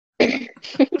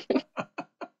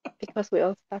Because we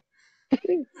all stuck.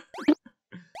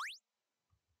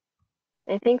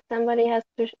 I think somebody has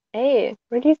to. Hey,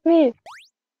 release me!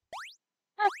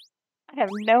 I have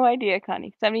no idea,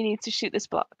 Connie. Somebody needs to shoot this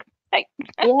block. Hey,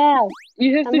 Yeah,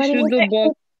 You have to somebody shoot needs the to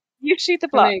block, you shoot the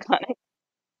block, Conic. Connie.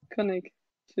 Conic.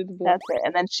 Shoot the block. That's it,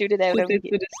 and then shoot it out Shoot over it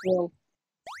here. to this wall.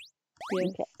 Yes,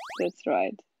 Okay. that's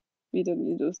right. We don't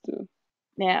need those two.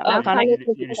 Now, Oh, Conic.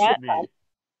 Conic You just shoot me.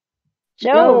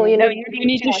 No, you no, need- you You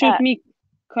need to shoot shoot that. me.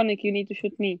 Conic, you need to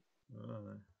shoot me. Oh.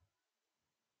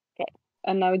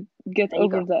 And now get There you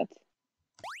over that.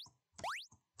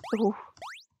 Ooh.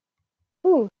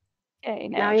 Ooh, Okay,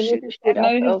 now now you need shoot to it shoot down. Now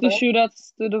us you have over. to shoot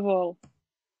us to the wall.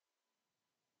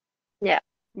 Yeah.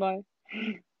 Bye.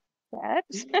 That.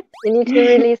 You need to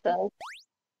release us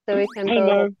so we can I build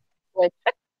know. a switch.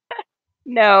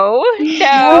 No,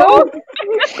 no.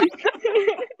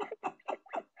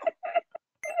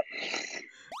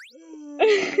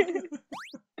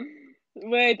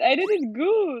 Wait, I did it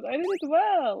good. I did it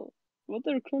well. What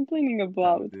are you complaining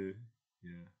about? Yeah.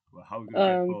 Well, how good get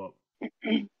Um, Bob?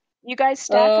 You guys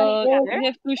stack on each other. we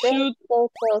have to Stay shoot so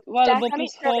close. while Stack Bob on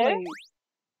is each other. falling.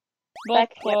 Bob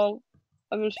Stack, yep. fall.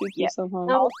 I will shoot you Yep. somehow.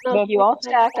 No, no, Bob. You all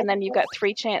stack, stack, stack, and then you've stack. got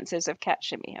 3 chances of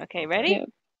catching me. Okay, ready?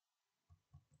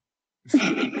 Yeah.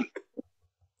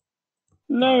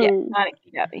 No. Yeah, Conic,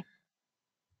 you got me.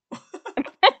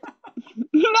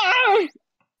 No!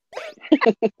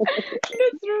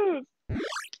 That's rude.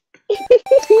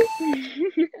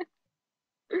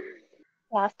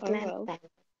 Last Oh, man well. standing.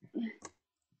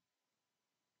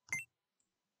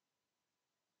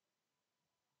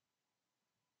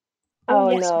 Oh,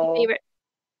 yes, my no. favorite.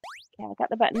 Okay, I got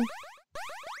the button.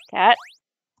 Cat,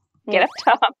 get What?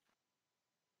 up top.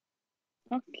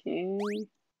 Okay.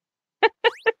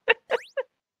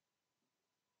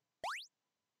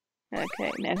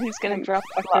 Okay, now who's gonna I'm drop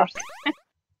the up block?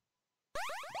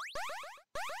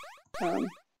 first.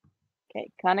 Okay,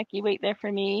 Conic, you wait there for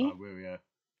me. Oh, will yeah.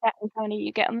 Cat and Connie,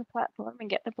 you get on the platform and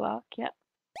get the block. Yep.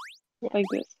 Like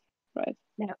this. Right.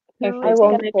 Now, I who I is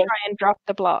won't gonna push. try and drop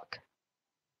the block?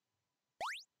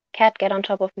 Cat, get on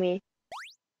top of me.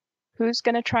 Who's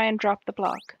gonna try and drop the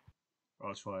block?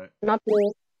 I'll try it. Not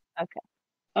me. Okay.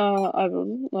 I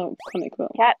will. No, Conic will.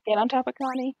 Cat, get on top of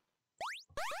Connie.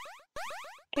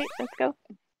 Okay, let's go.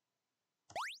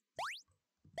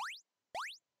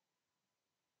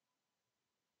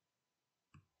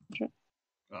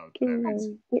 Oh, there it is.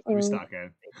 We start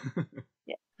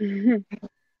again.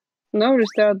 No,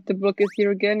 restart. The block is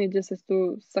here again. You just have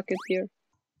to suck it here.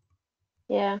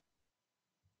 Yeah.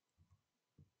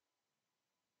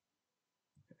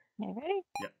 You ready?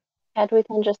 Cat, we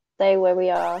can just stay where we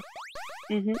are.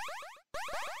 Mm-hmm.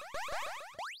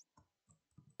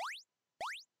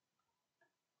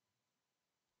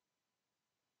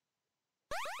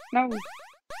 No.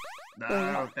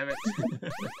 No, damn it.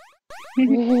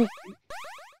 No,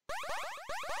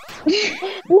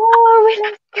 we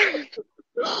lost.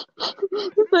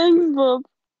 Thanks, Bob.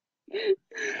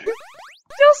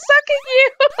 Still sucking you!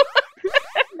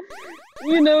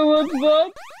 You know what,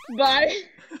 Bob? Bye.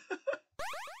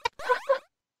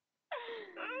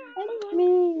 That's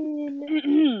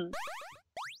mean.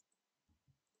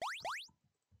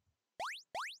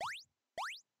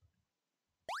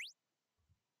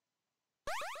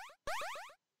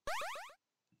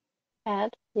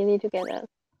 Cat, you need to get us.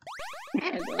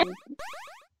 I don't.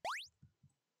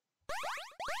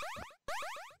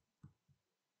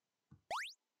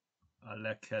 I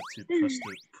let Cat to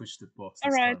push the box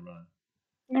this Alright. time round.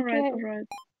 Alright, Okay. alright.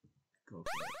 Go for it.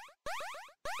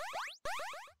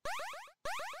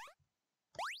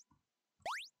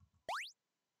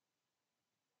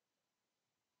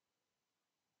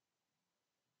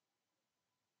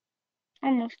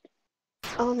 Almost.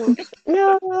 Almost.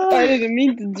 No. I didn't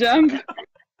mean to jump.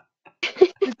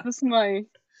 It was my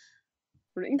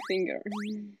ring finger.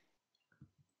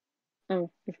 Oh,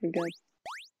 I forgot.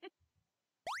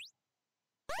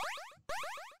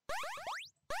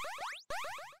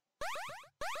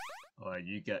 Alright,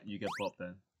 you get Bob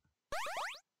then.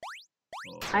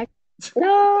 Oh.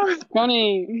 No.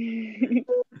 Connie!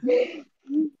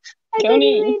 I Connie! didn't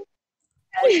mean-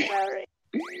 I'm sorry.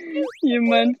 You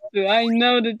meant to. I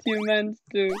know that you meant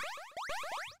to.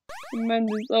 You meant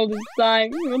this all this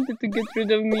time. You wanted to get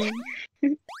rid of me.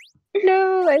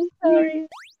 No, I'm sorry.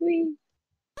 Please.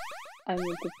 I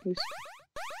want to push.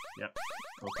 Yep,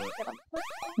 go for it. Get on the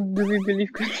platform. Do we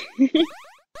believe Connie? Yes.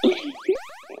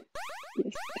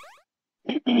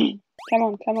 Come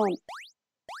on, come on.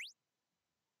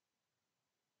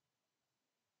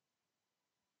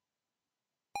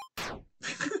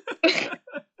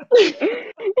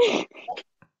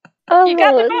 You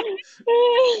got the Almost. box!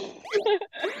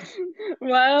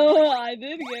 Well, I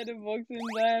did get a box in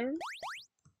there.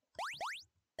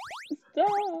 Stop.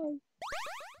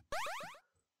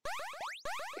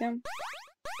 Come.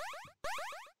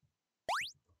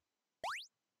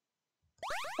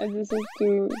 I just have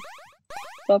to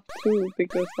stop too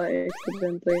because I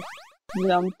accidentally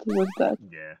jumped with that.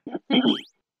 Yeah.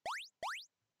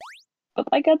 But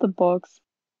I got the box,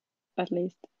 at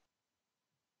least.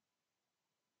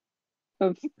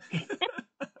 Oops.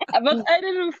 But I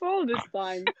didn't fall this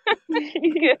time.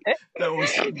 That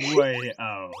was way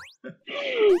out.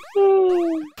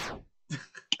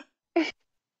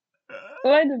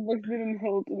 Why the box didn't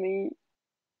hold me?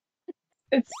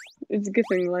 It's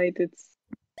getting late. It's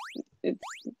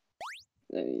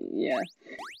yeah.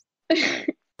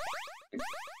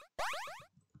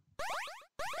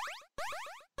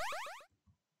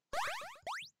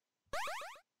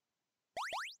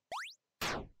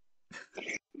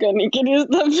 Coni, can you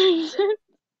stop doing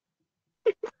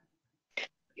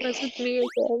Was it me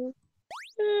again?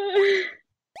 that?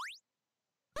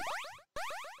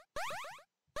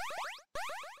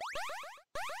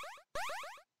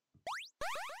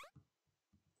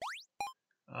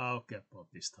 I'll get Bob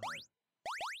this time.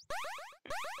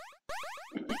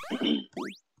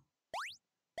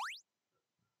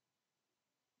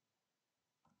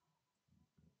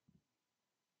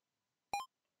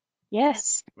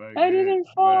 Yes. Very I good, didn't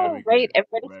fall. very Great. good,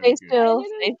 Everybody very stay good. still. I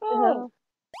Stay didn't still. fall.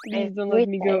 Please don't we let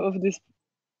me stay. go of this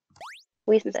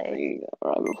We this stay. thing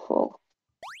or I will fall.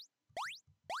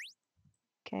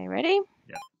 Okay, ready?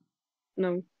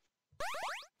 No.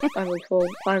 I will fall.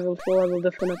 I will fall. I will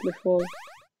definitely fall.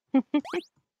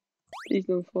 Please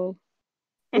don't fall.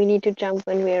 We need to jump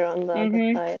when we're on the other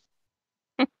Mhm. side.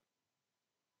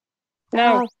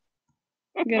 No.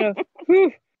 Ah, Get off.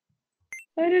 Whew.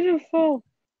 I didn't fall.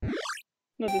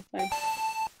 Not this time.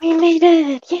 we made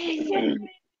it! Yay!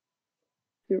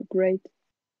 You're great.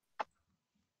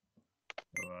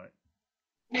 Alright.